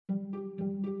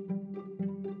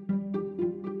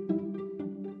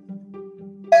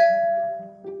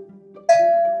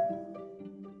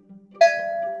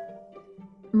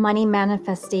money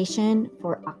manifestation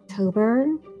for October.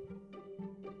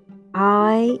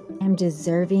 I am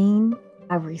deserving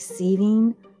of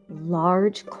receiving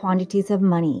large quantities of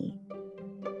money.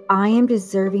 I am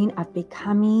deserving of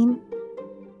becoming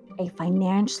a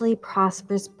financially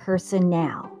prosperous person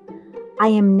now. I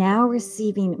am now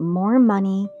receiving more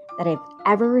money than I've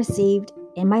ever received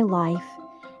in my life,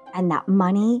 and that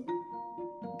money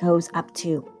goes up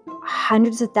to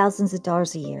hundreds of thousands of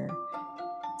dollars a year,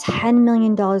 $10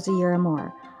 million a year or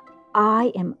more.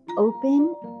 I am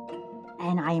open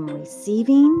and I am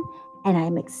receiving and I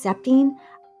am accepting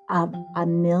of $1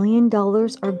 million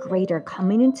or greater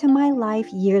coming into my life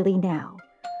yearly now.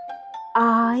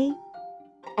 I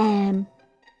am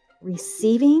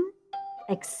receiving,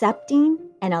 accepting,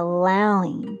 and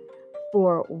allowing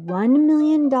for $1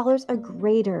 million or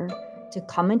greater to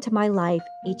come into my life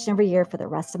each and every year for the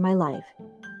rest of my life.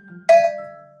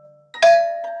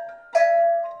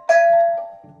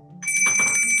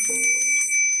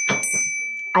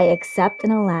 I accept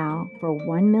and allow for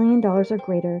 $1 million or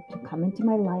greater to come into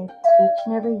my life each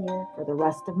and every year for the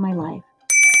rest of my life.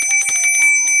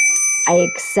 I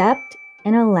accept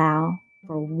and allow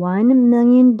for $1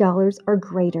 million or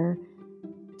greater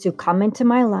to come into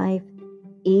my life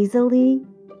easily,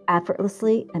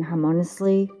 effortlessly, and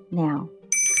harmoniously now.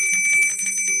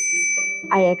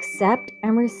 I accept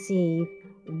and receive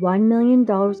 $1 million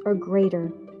or greater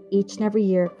each and every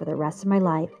year for the rest of my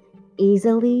life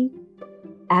easily,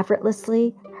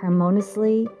 effortlessly,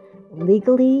 harmoniously,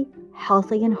 legally,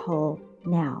 healthy, and whole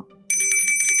now.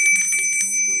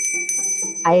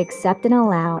 I accept and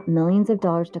allow millions of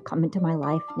dollars to come into my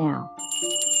life now.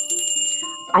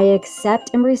 I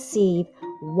accept and receive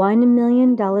 $1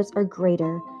 million or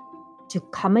greater to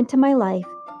come into my life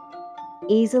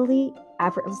easily,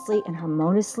 effortlessly, and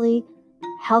harmoniously,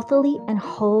 healthily, and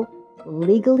whole,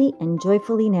 legally, and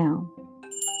joyfully now.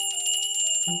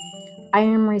 I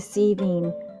am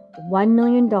receiving $1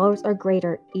 million or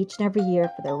greater each and every year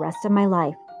for the rest of my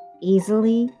life,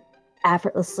 easily,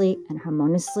 effortlessly, and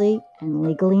harmoniously, and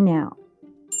legally now.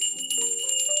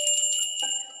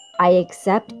 I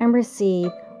accept and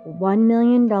receive $1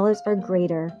 million or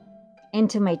greater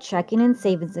into my checking and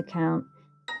savings account,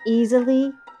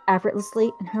 easily,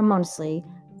 effortlessly, and harmoniously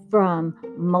from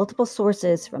multiple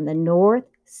sources from the north,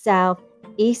 south,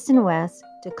 east, and west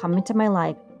to come into my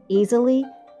life easily,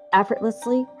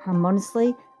 effortlessly,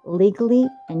 harmoniously, legally,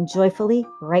 and joyfully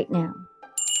right now.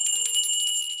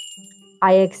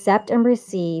 I accept and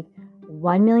receive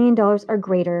 $1 million or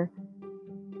greater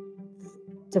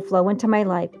to flow into my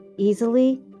life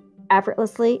easily,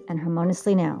 effortlessly, and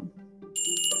harmoniously now.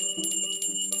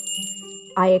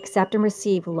 I accept and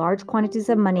receive large quantities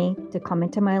of money to come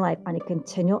into my life on a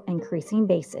continual increasing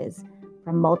basis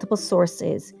from multiple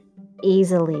sources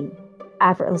easily,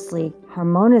 effortlessly,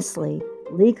 harmoniously,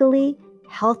 legally,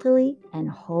 healthily, and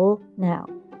whole now.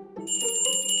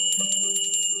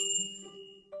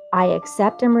 I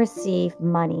accept and receive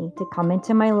money to come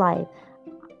into my life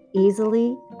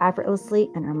easily, effortlessly,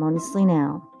 and harmoniously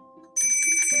now.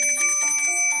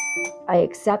 I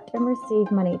accept and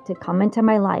receive money to come into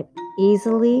my life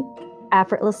easily,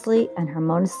 effortlessly, and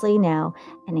harmoniously now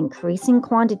in increasing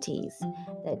quantities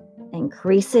that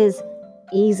increases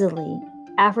easily,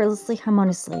 effortlessly,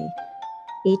 harmoniously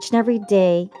each and every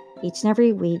day, each and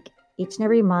every week, each and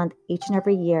every month, each and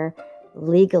every year,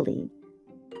 legally,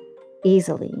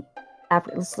 easily,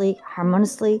 effortlessly,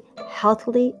 harmoniously,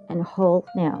 healthily, and whole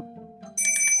now.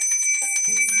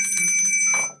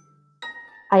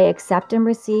 I accept and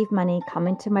receive money come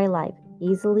into my life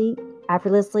easily,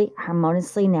 effortlessly,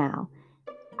 harmoniously now.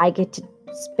 I get to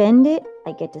spend it,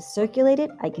 I get to circulate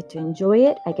it, I get to enjoy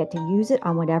it, I get to use it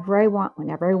on whatever I want,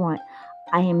 whenever I want.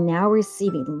 I am now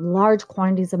receiving large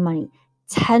quantities of money,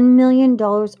 $10 million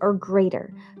or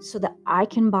greater, so that I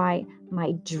can buy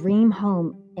my dream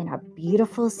home in a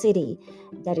beautiful city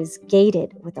that is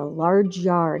gated with a large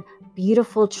yard,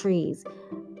 beautiful trees,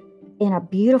 in a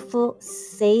beautiful,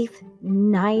 safe,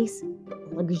 nice,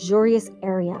 luxurious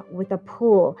area with a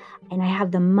pool. And I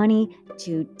have the money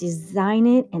to design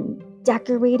it and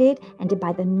decorate it and to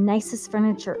buy the nicest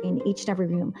furniture in each and every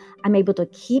room. I'm able to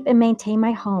keep and maintain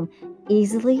my home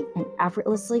easily and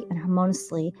effortlessly and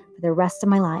harmoniously for the rest of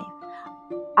my life.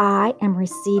 I am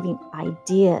receiving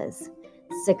ideas,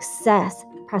 success,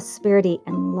 prosperity,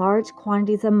 and large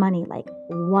quantities of money like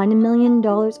 $1 million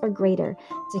or greater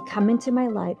to come into my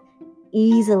life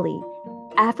easily,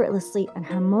 effortlessly, and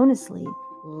harmoniously,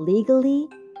 legally,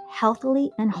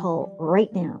 healthily, and whole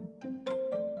right now.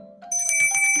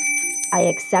 I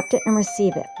accept it and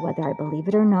receive it, whether I believe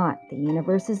it or not. The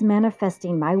universe is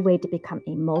manifesting my way to become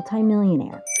a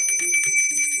multimillionaire.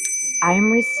 I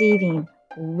am receiving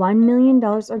 $1 million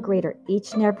or greater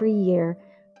each and every year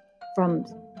from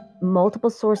multiple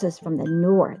sources from the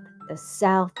north, the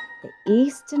south, the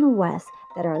east, and west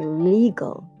that are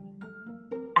legal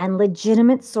and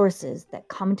legitimate sources that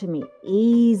come to me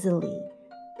easily,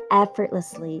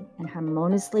 effortlessly, and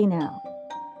harmoniously now.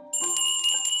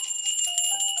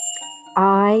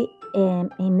 I am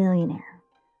a millionaire.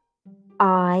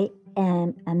 I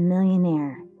am a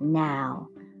millionaire now.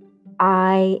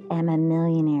 I am a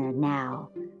millionaire now.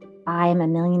 I am a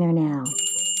millionaire now.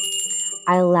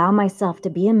 I allow myself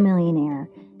to be a millionaire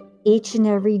each and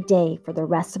every day for the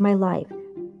rest of my life,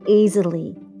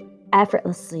 easily,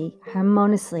 effortlessly,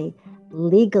 harmoniously,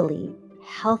 legally,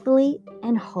 healthily,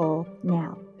 and whole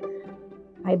now.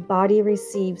 My body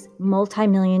receives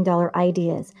multi-million-dollar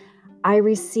ideas. I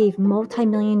receive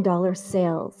multi-million-dollar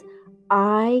sales.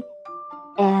 I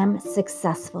am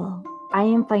successful. I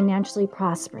am financially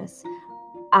prosperous.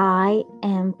 I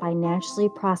am financially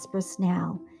prosperous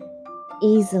now,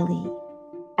 easily,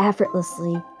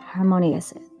 effortlessly,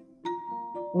 harmoniously.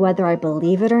 Whether I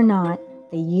believe it or not,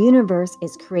 the universe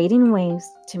is creating ways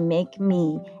to make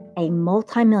me a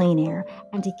multimillionaire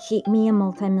and to keep me a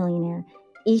multimillionaire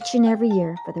each and every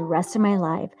year for the rest of my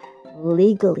life,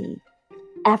 legally,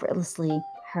 effortlessly,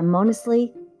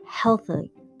 harmoniously, healthily,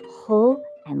 whole,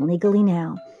 and legally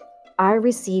now. I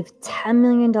receive $10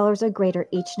 million or greater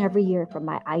each and every year from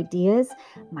my ideas,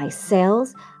 my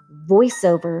sales,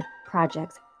 voiceover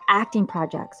projects, acting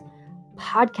projects,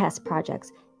 podcast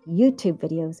projects, YouTube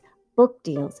videos, book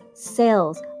deals,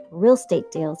 sales, real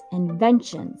estate deals,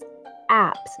 inventions,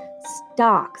 apps,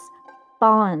 stocks,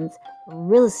 bonds,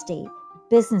 real estate,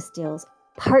 business deals,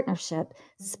 partnership,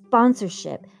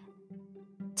 sponsorship,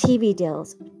 TV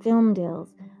deals, film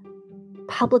deals,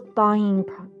 public buying,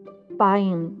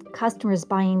 customers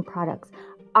buying products.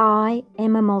 I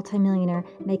am a multimillionaire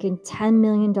making $10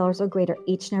 million or greater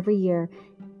each and every year,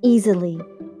 easily,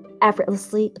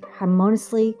 effortlessly,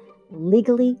 harmoniously,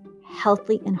 legally,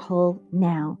 healthy, and whole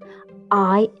now.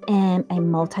 I am a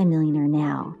multimillionaire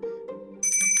now.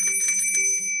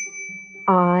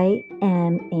 I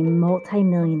am a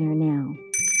multimillionaire now.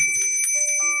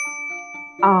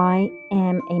 I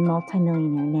am a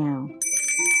multimillionaire now.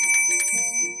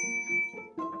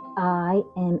 I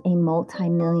am a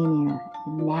multimillionaire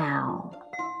now.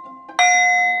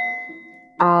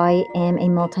 I am a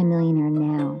multimillionaire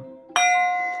now.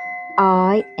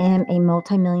 I am a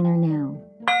multimillionaire now.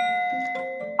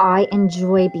 I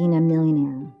enjoy being a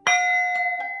millionaire.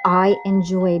 I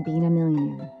enjoy being a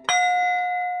millionaire.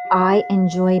 I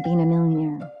enjoy being a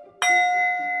millionaire.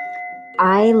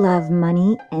 I love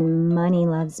money and money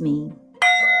loves me.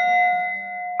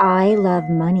 I love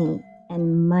money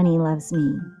and money loves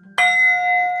me.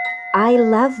 I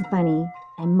love money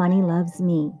and money loves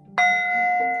me.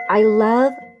 I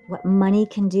love what money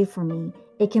can do for me.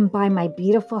 It can buy my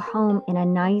beautiful home in a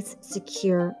nice,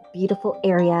 secure, beautiful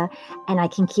area, and I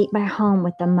can keep my home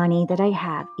with the money that I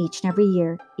have each and every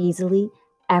year, easily,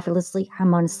 effortlessly,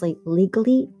 harmoniously,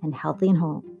 legally, and healthy and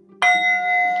whole.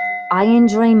 I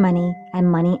enjoy money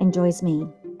and money enjoys me.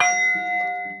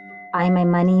 I'm a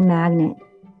money magnet.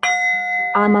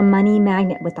 I'm a money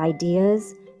magnet with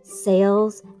ideas,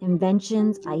 sales,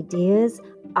 inventions, ideas.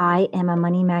 I am a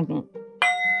money magnet.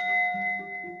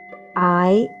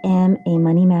 I am a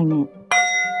money magnet.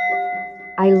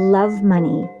 I love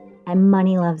money and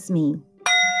money loves me.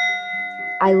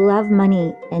 I love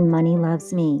money and money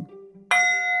loves me.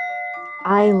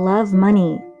 I love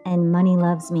money and money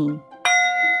loves me.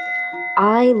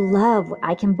 I love what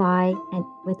I can buy and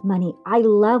with money. I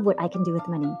love what I can do with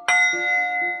money.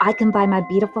 I can buy my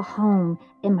beautiful home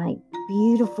and my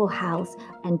beautiful house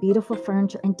and beautiful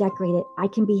furniture and decorate it. I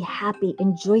can be happy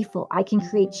and joyful. I can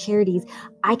create charities.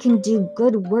 I can do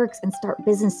good works and start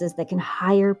businesses that can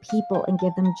hire people and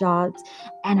give them jobs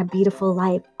and a beautiful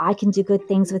life. I can do good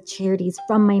things with charities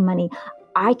from my money.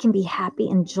 I can be happy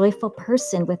and joyful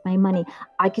person with my money.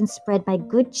 I can spread my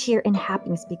good cheer and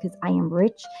happiness because I am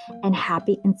rich and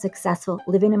happy and successful,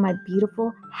 living in my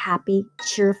beautiful, happy,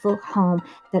 cheerful home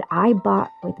that I bought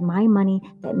with my money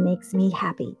that makes me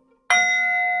happy.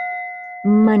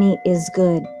 Money is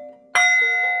good.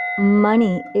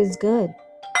 Money is good.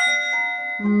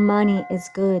 Money is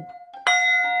good.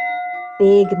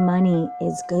 Big money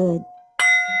is good.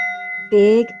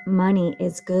 Big money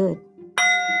is good.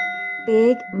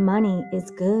 Big money is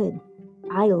good.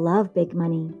 I love big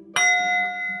money.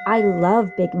 I love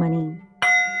big money.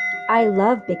 I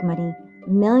love big money.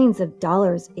 Millions of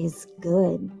dollars is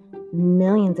good.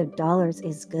 Millions of dollars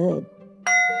is good.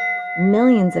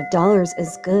 Millions of dollars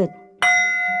is good.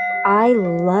 I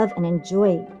love and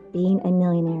enjoy being a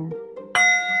millionaire.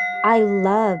 I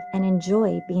love and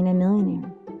enjoy being a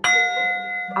millionaire.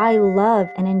 I love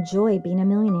and enjoy being a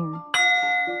millionaire.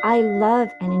 I love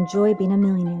and enjoy being a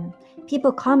millionaire.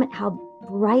 People comment how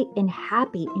bright and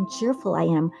happy and cheerful I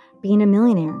am being a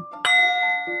millionaire.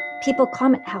 People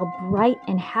comment how bright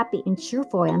and happy and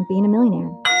cheerful I am being a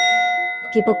millionaire.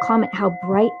 People comment how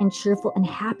bright and cheerful and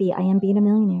happy I am being a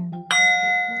millionaire.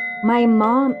 My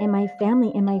mom and my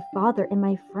family and my father and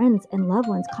my friends and loved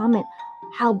ones comment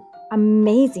how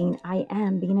amazing I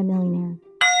am being a millionaire.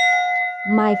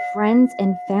 My friends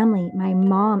and family, my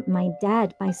mom, my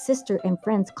dad, my sister and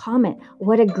friends comment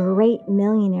what a great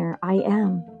millionaire I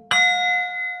am.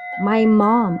 My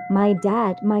mom, my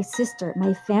dad, my sister,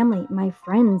 my family, my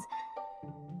friends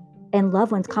and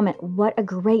loved ones comment what a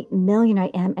great millionaire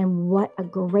I am and what a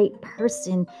great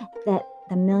person that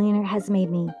the millionaire has made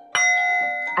me.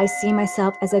 I see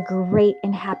myself as a great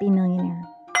and happy millionaire.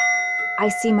 I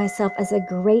see myself as a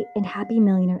great and happy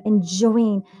millionaire,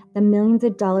 enjoying the millions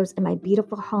of dollars in my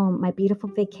beautiful home, my beautiful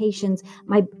vacations,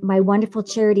 my wonderful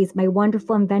charities, my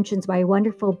wonderful inventions, my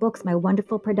wonderful books, my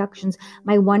wonderful productions,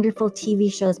 my wonderful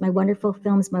TV shows, my wonderful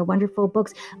films, my wonderful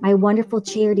books, my wonderful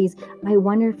charities, my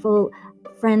wonderful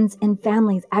friends and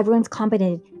families. Everyone's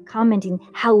commenting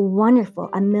how wonderful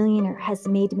a millionaire has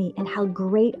made me and how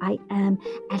great I am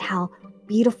and how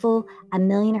beautiful a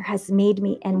millionaire has made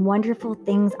me and wonderful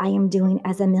things I am doing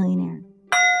as a millionaire.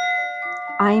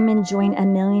 I'm enjoying a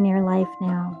millionaire life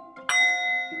now.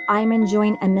 I'm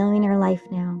enjoying a millionaire life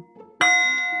now.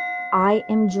 I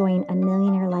am enjoying a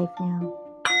millionaire life now.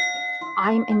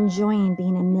 I'm enjoying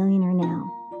being a millionaire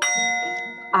now.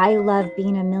 I love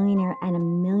being a millionaire and a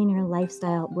millionaire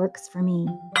lifestyle works for me.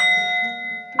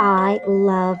 I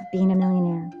love being a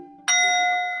millionaire.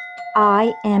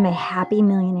 I am a happy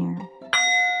millionaire.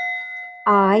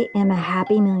 I am a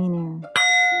happy millionaire.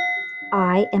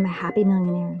 I am a happy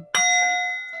millionaire.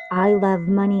 I love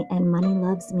money and money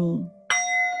loves me.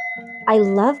 I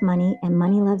love money and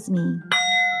money loves me.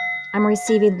 I'm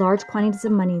receiving large quantities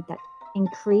of money that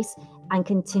increase on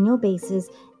continual basis,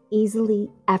 easily,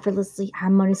 effortlessly,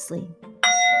 harmoniously.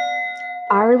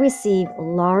 I receive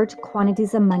large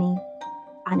quantities of money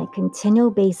on a continual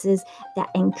basis that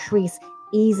increase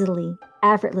easily,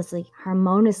 effortlessly,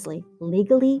 harmoniously,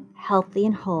 legally, healthy,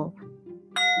 and whole.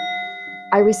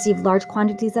 I receive large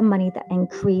quantities of money that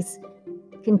increase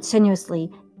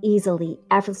continuously, easily,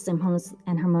 effortlessly,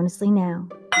 and harmoniously now.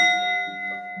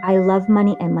 I love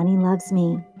money and money loves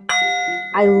me.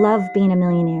 I love being a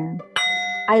millionaire.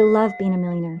 I love being a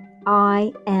millionaire.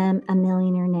 I am a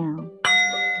millionaire now.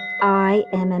 I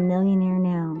am a millionaire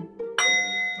now.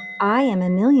 I am a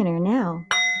millionaire now.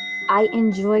 I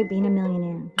enjoy being a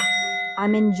millionaire.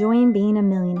 I'm enjoying being a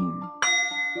millionaire.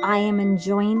 I am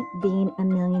enjoying being a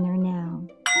millionaire now.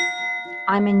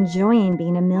 I'm enjoying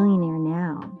being a millionaire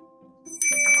now.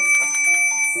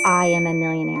 I am a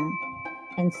millionaire.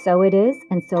 And so it is,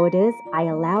 and so it is. I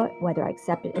allow it, whether I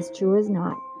accept it as true or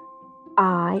not.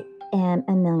 I am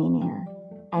a millionaire.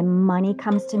 And money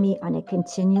comes to me on a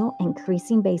continual,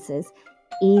 increasing basis,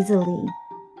 easily,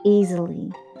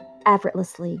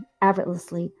 effortlessly,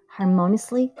 harmoniously,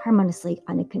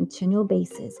 on a continual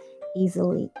basis,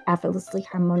 easily, effortlessly,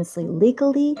 harmoniously,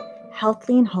 legally,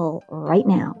 healthy, and whole right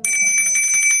now.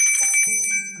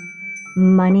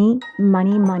 Money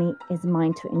is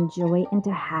mine to enjoy and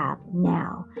to have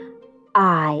now.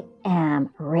 I am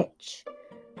rich.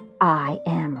 I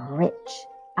am rich.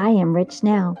 I am rich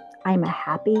now. I am a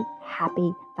happy,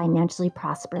 financially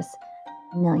prosperous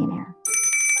millionaire.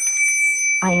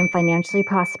 I am financially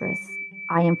prosperous.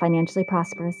 I am financially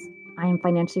prosperous. I am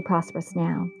financially prosperous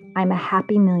now. I'm a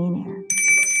happy millionaire.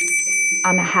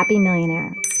 I'm a happy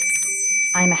millionaire.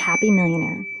 I'm a happy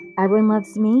millionaire. Everyone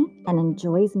loves me and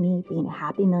enjoys me being a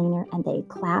happy millionaire, and they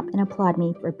clap and applaud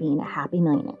me for being a happy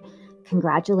millionaire.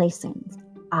 Congratulations.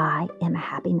 I am a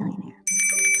happy millionaire.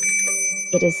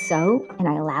 It is so, and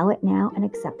I allow it now and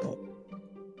accept it.